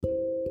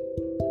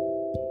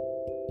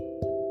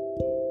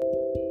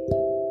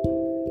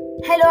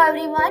Hello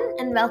everyone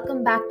and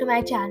welcome back to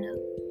my channel.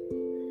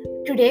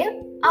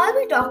 Today I'll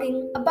be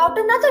talking about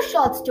another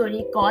short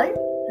story called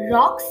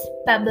Rocks,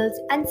 Pebbles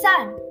and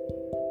Sand.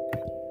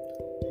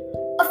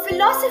 A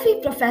philosophy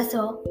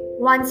professor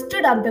once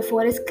stood up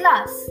before his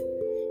class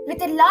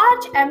with a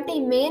large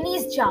empty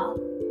mayonnaise jar.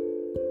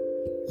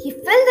 He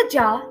filled the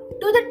jar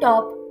to the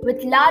top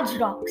with large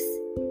rocks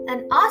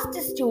and asked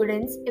his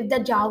students if the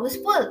jar was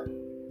full.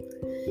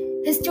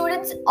 His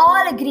students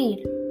all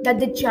agreed that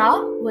the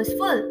jar was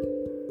full.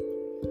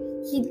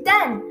 He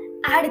then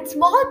added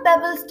small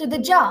pebbles to the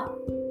jar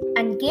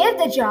and gave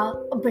the jar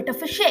a bit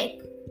of a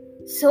shake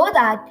so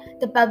that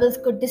the pebbles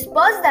could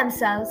disperse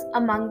themselves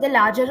among the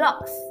larger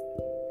rocks.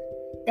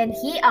 Then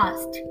he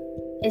asked,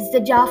 "Is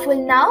the jar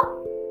full now?"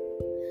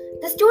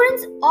 The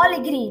students all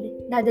agreed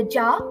that the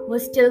jar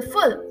was still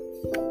full.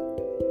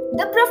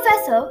 The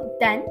professor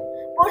then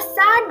poured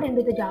sand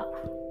into the jar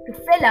to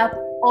fill up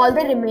all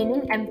the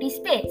remaining empty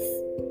space.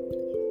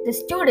 The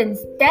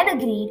students then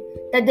agreed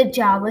that the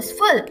jar was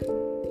full.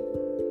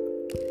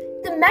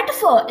 The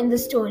metaphor in the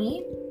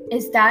story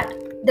is that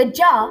the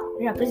jar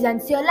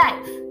represents your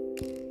life.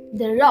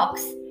 The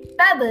rocks,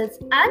 pebbles,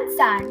 and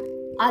sand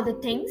are the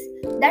things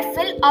that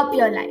fill up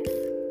your life.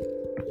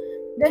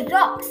 The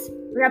rocks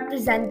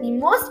represent the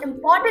most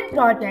important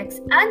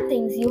projects and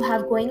things you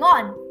have going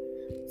on,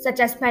 such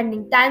as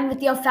spending time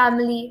with your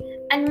family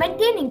and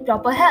maintaining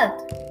proper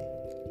health.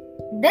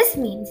 This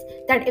means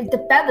that if the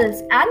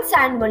pebbles and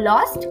sand were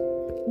lost,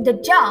 the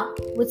jar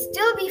would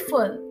still be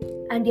full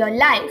and your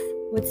life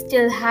would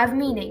still have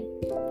meaning.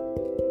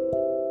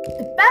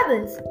 The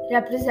pebbles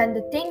represent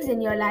the things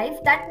in your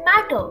life that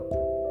matter,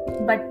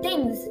 but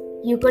things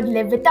you could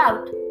live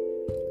without.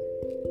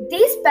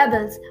 These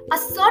pebbles are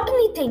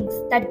certainly things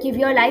that give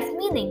your life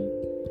meaning,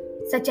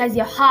 such as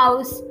your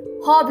house,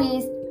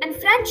 hobbies, and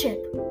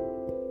friendship.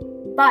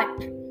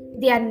 But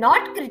they are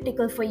not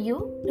critical for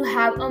you to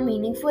have a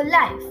meaningful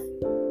life.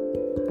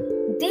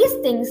 These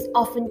things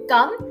often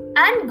come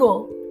and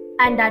go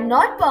and are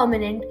not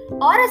permanent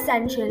or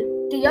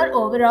essential to your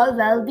overall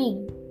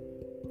well-being.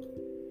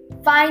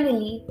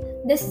 Finally,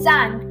 the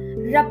sand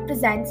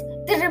represents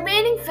the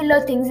remaining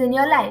filler things in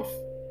your life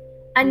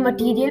and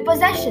material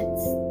possessions.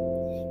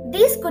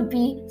 These could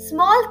be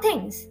small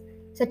things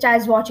such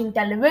as watching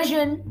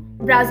television,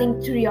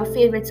 browsing through your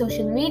favorite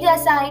social media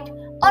site,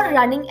 or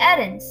running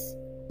errands.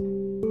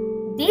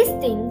 These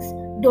things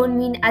don't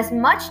mean as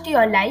much to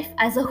your life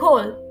as a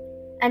whole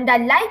and are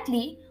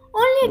likely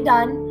only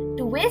done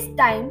to waste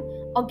time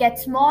or get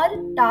small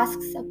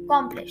tasks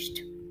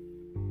accomplished.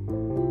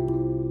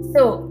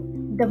 So,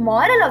 the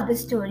moral of the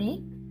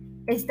story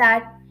is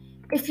that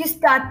if you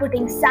start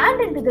putting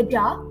sand into the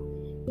jar,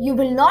 you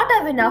will not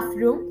have enough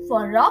room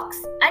for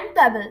rocks and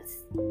pebbles.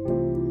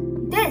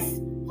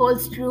 This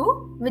holds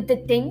true with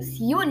the things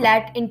you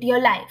let into your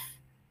life.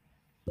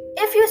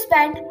 If you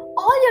spend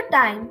all your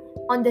time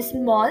on the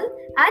small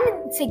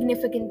and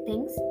insignificant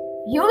things,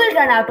 you will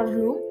run out of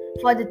room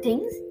for the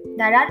things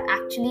that are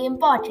actually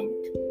important.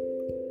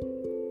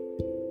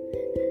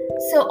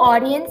 So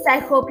audience, I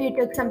hope you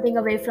took something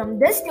away from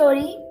this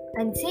story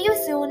and see you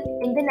soon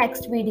in the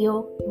next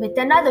video with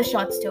another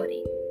short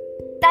story.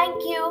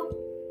 Thank you.